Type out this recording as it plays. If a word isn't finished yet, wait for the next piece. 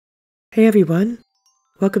Hey everyone,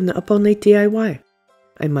 welcome to Up All Night DIY.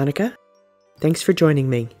 I'm Monica. Thanks for joining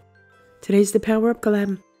me. Today's the Power Up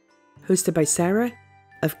Collab, hosted by Sarah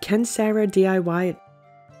of Ken Sarah DIY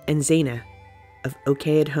and Zaina of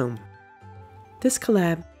OK at Home. This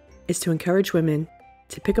collab is to encourage women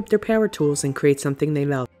to pick up their power tools and create something they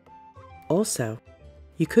love. Also,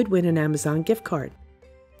 you could win an Amazon gift card.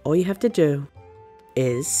 All you have to do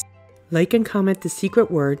is like and comment the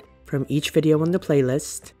secret word from each video on the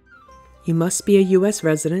playlist. You must be a U.S.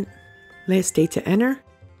 resident. Last date to enter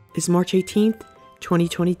is March 18th,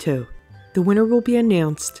 2022. The winner will be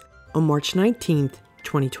announced on March 19th,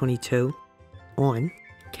 2022 on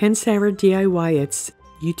Ken Sarah DIY's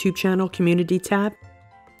YouTube channel community tab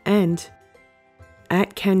and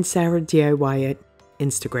at Ken Sarah DIY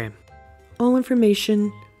Instagram. All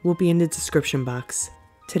information will be in the description box.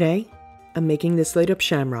 Today, I'm making this light up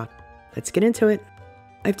shamrock. Let's get into it.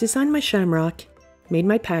 I've designed my shamrock, made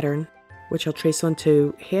my pattern, which I'll trace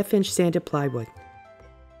onto 1/2-inch sanded plywood.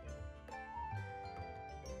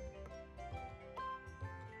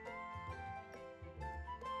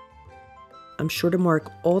 I'm sure to mark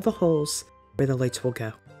all the holes where the lights will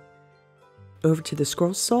go. Over to the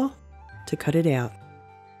scroll saw to cut it out.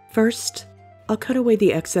 First, I'll cut away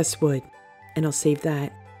the excess wood, and I'll save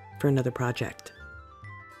that for another project.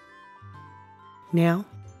 Now,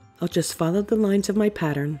 I'll just follow the lines of my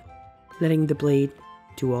pattern, letting the blade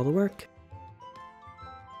do all the work.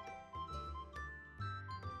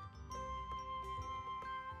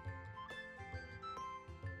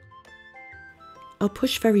 I'll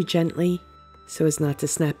push very gently so as not to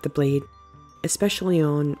snap the blade, especially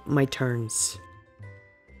on my turns.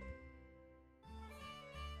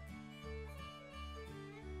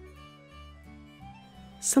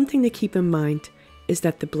 Something to keep in mind is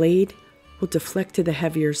that the blade will deflect to the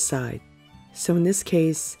heavier side. So in this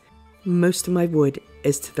case, most of my wood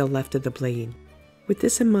is to the left of the blade. With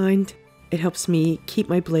this in mind, it helps me keep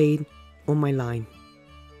my blade on my line.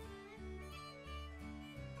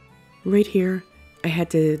 Right here, I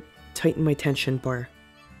had to tighten my tension bar.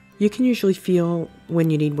 You can usually feel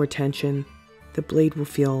when you need more tension. The blade will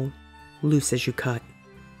feel loose as you cut.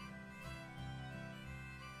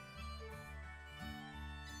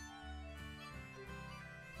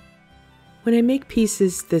 When I make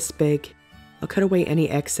pieces this big, I'll cut away any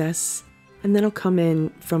excess, and then I'll come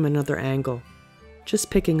in from another angle.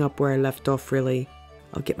 Just picking up where I left off really,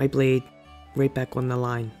 I'll get my blade right back on the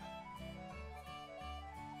line.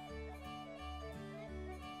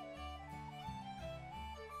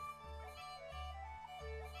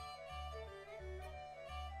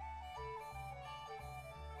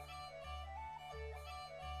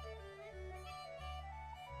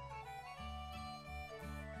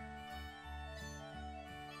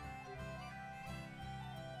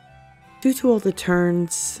 Due to all the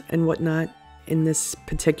turns and whatnot in this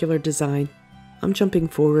particular design, I'm jumping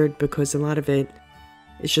forward because a lot of it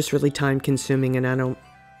is just really time consuming and I don't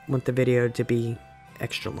want the video to be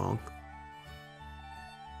extra long.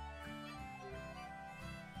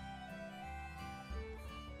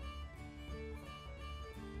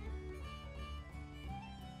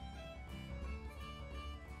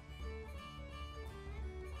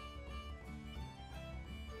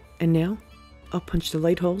 And now, I'll punch the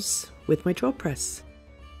light holes with my drill press.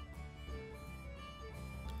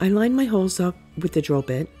 I line my holes up with the drill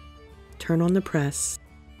bit, turn on the press,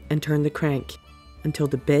 and turn the crank until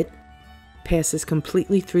the bit passes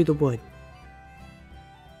completely through the wood.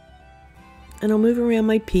 And I'll move around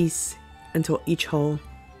my piece until each hole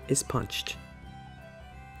is punched.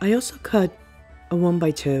 I also cut a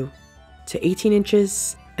 1x2 to 18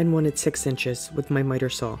 inches and one at 6 inches with my miter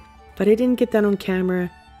saw, but I didn't get that on camera.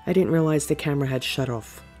 I didn't realize the camera had shut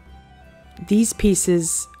off. These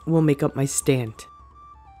pieces will make up my stand.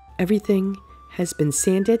 Everything has been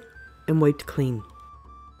sanded and wiped clean.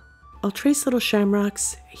 I'll trace little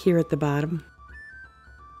shamrocks here at the bottom.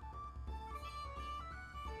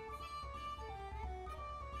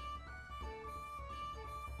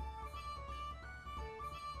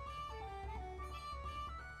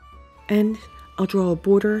 And I'll draw a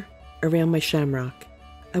border around my shamrock.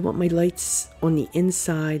 I want my lights on the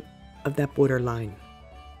inside of that border line.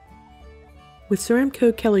 With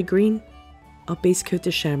Ceramcoat Kelly Green, I'll base coat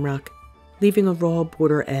the shamrock, leaving a raw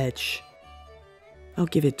border edge. I'll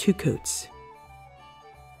give it 2 coats.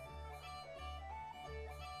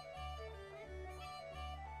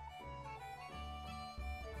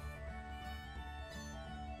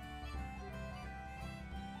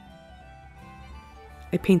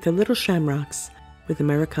 I paint the little shamrocks with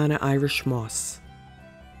Americana Irish moss.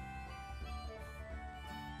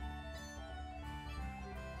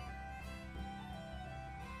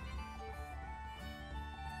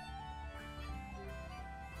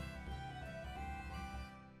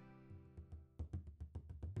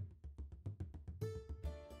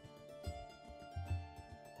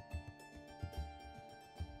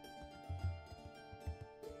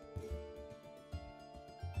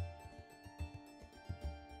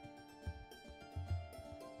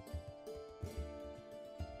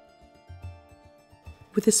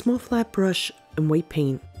 With a small flat brush and white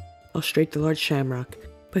paint, I'll stripe the large shamrock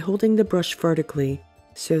by holding the brush vertically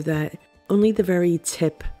so that only the very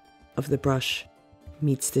tip of the brush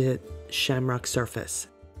meets the shamrock surface.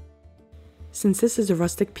 Since this is a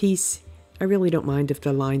rustic piece, I really don't mind if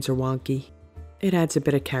the lines are wonky. It adds a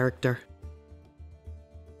bit of character.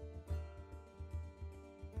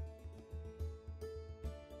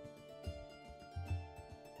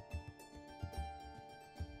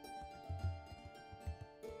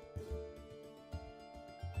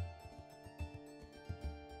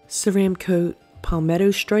 Ceramcoat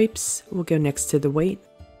Palmetto stripes will go next to the white.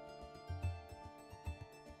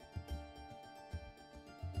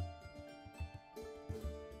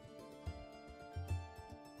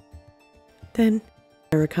 Then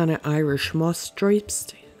Americana Irish moss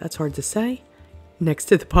stripes, that's hard to say, next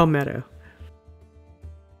to the Palmetto.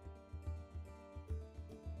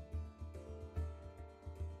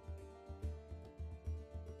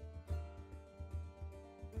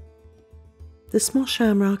 The small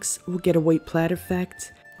shamrocks will get a white plaid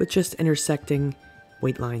effect with just intersecting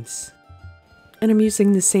white lines. And I'm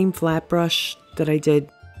using the same flat brush that I did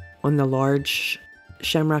on the large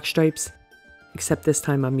shamrock stripes, except this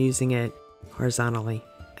time I'm using it horizontally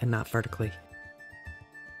and not vertically.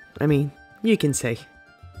 I mean, you can see.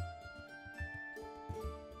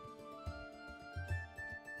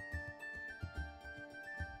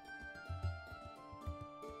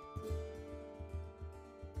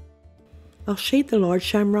 I'll shade the large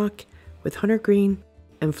shamrock with hunter green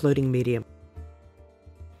and floating medium.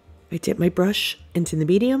 I dip my brush into the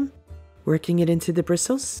medium, working it into the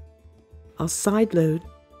bristles. I'll side load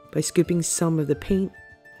by scooping some of the paint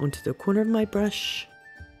onto the corner of my brush,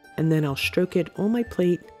 and then I'll stroke it on my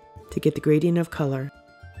plate to get the gradient of color,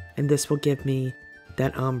 and this will give me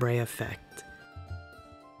that ombre effect.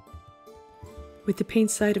 With the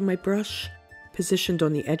paint side of my brush positioned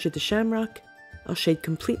on the edge of the shamrock, I'll shade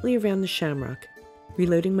completely around the shamrock,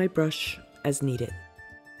 reloading my brush as needed.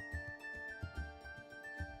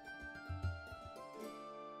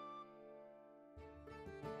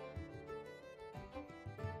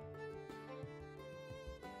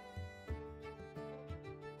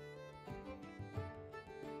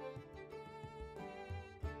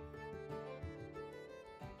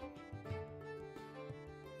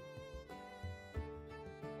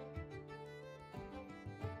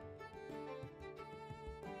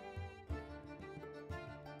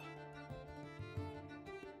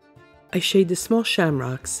 I shade the small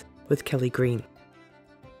shamrocks with Kelly green.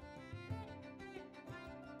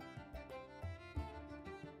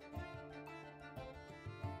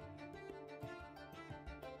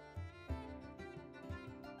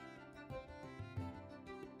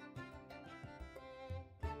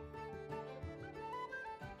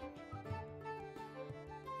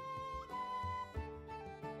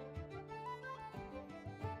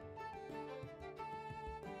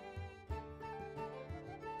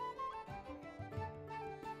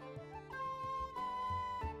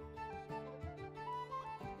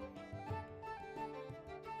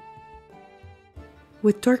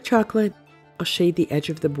 With dark chocolate, I'll shade the edge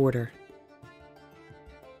of the border.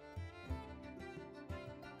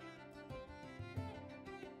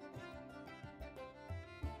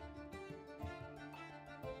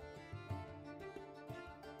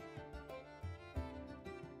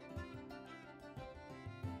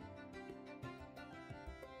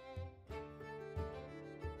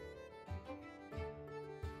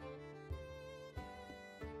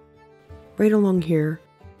 Right along here,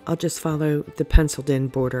 I'll just follow the penciled in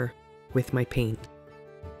border with my paint.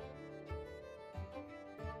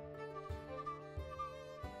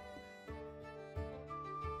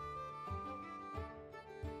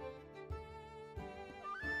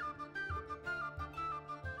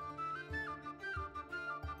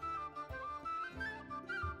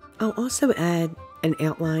 I'll also add an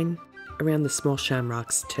outline around the small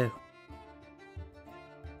shamrocks too.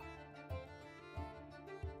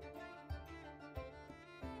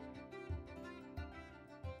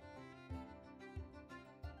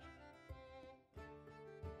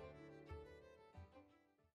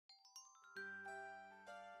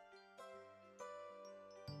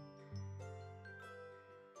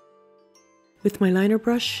 With my liner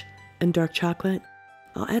brush and dark chocolate,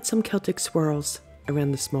 I'll add some Celtic swirls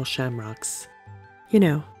around the small shamrocks. You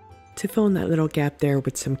know, to fill in that little gap there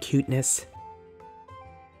with some cuteness.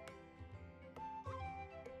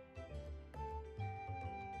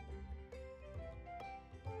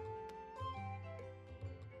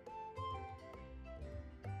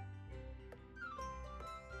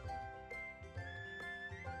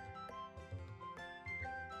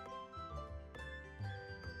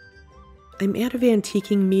 I'm out of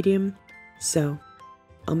antiquing medium, so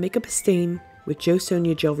I'll make up a stain with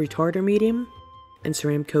JoSonja Gel Retarder medium and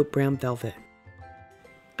Ceramcoat brown velvet.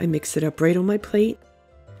 I mix it up right on my plate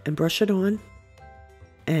and brush it on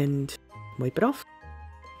and wipe it off.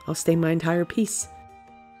 I'll stain my entire piece.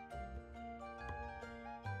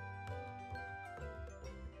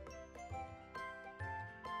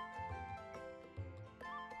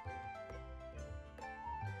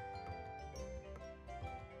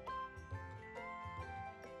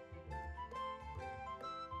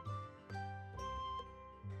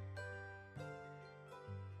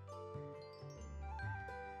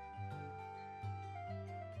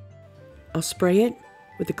 I'll spray it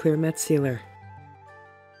with a clear matte sealer.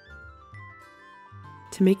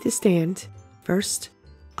 To make the stand, first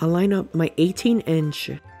I'll line up my 18-inch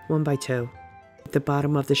 1x2 at the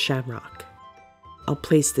bottom of the Shamrock. I'll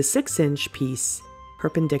place the 6-inch piece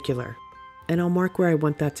perpendicular, and I'll mark where I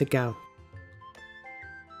want that to go.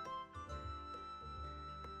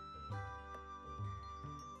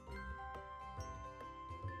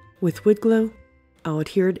 With wood glue, I'll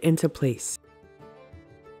adhere it into place.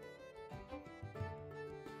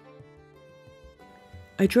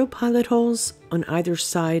 I drill pilot holes on either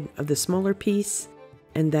side of the smaller piece,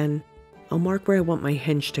 and then I'll mark where I want my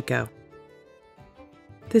hinge to go.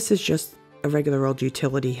 This is just a regular old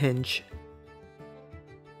utility hinge.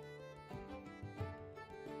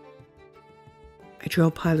 I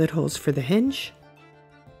drill pilot holes for the hinge.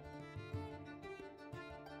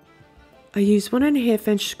 I use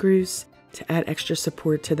 1.5-inch screws to add extra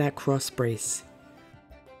support to that cross brace.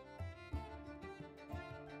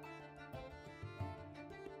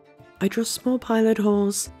 I drill small pilot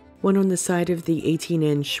holes, one on the side of the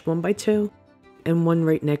 18-inch 1x2 and one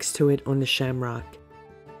right next to it on the Shamrock.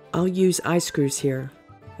 I'll use eye screws here.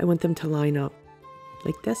 I want them to line up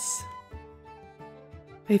like this.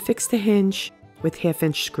 I fix the hinge with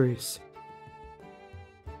 1/2-inch screws.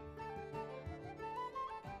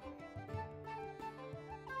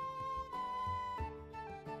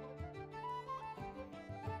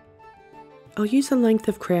 I'll use a length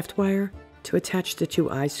of craft wire to attach the 2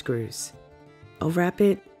 eye screws. I'll wrap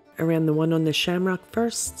it around the one on the Shamrock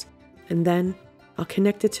first, and then I'll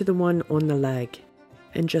connect it to the one on the leg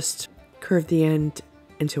and just curve the end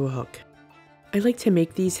into a hook. I like to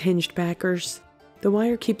make these hinged backers. The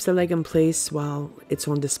wire keeps the leg in place while it's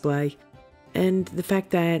on display, and the fact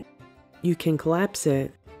that you can collapse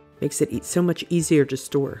it makes it so much easier to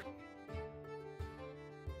store.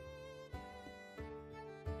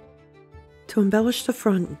 To embellish the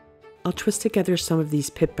front, I'll twist together some of these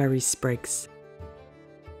Pipberry sprigs.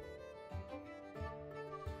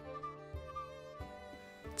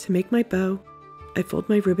 To make my bow, I fold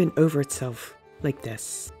my ribbon over itself, like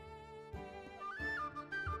this.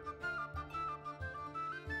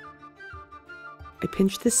 I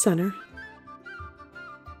pinch the center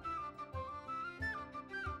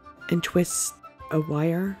and twist a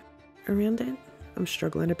wire around it. I'm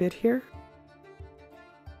struggling a bit here.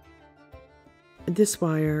 And this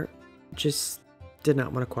wire just did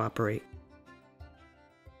not want to cooperate.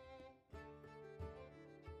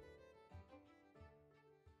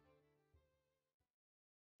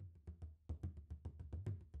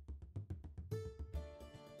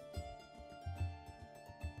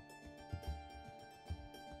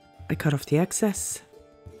 I cut off the excess.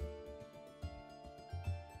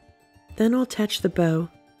 Then I'll attach the bow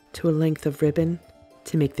to a length of ribbon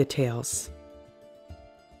to make the tails.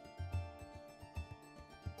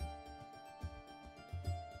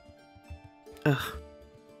 Ugh,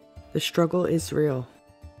 the struggle is real.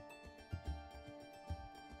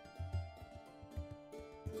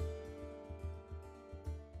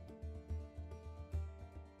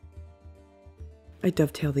 I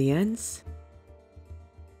dovetail the ends.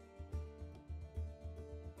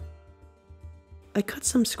 I cut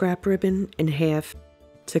some scrap ribbon in half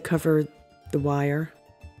to cover the wire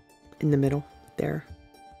in the middle there.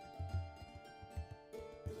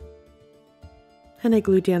 And I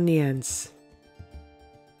glue down the ends.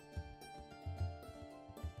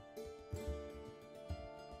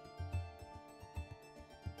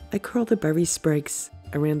 I curl the berry sprigs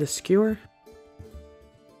around the skewer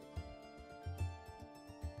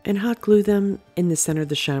and hot glue them in the center of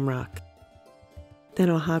the Shamrock. Then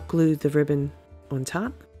I'll hot glue the ribbon on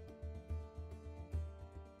top.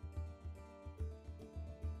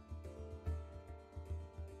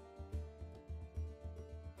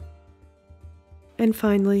 And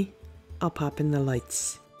finally, I'll pop in the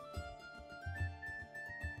lights.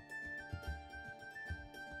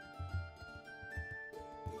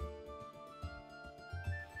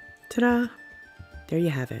 Ta-da! There you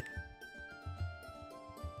have it.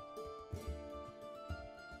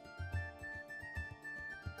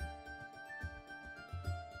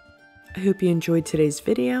 I hope you enjoyed today's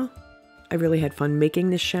video. I really had fun making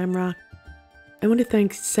this shamrock. I want to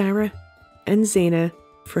thank Sarah and Zaina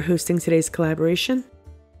for hosting today's collaboration.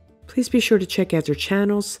 Please be sure to check out their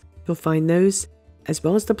channels. You'll find those, as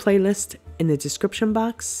well as the playlist, in the description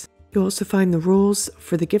box. You'll also find the rules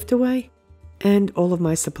for the giveaway and all of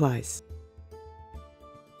my supplies.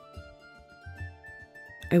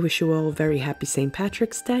 I wish you all a very happy St.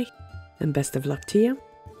 Patrick's Day and best of luck to you.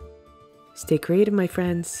 Stay creative, my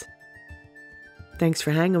friends. Thanks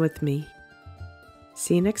for hanging with me.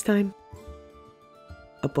 See you next time.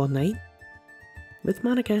 Up All Night with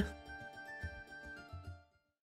Monica.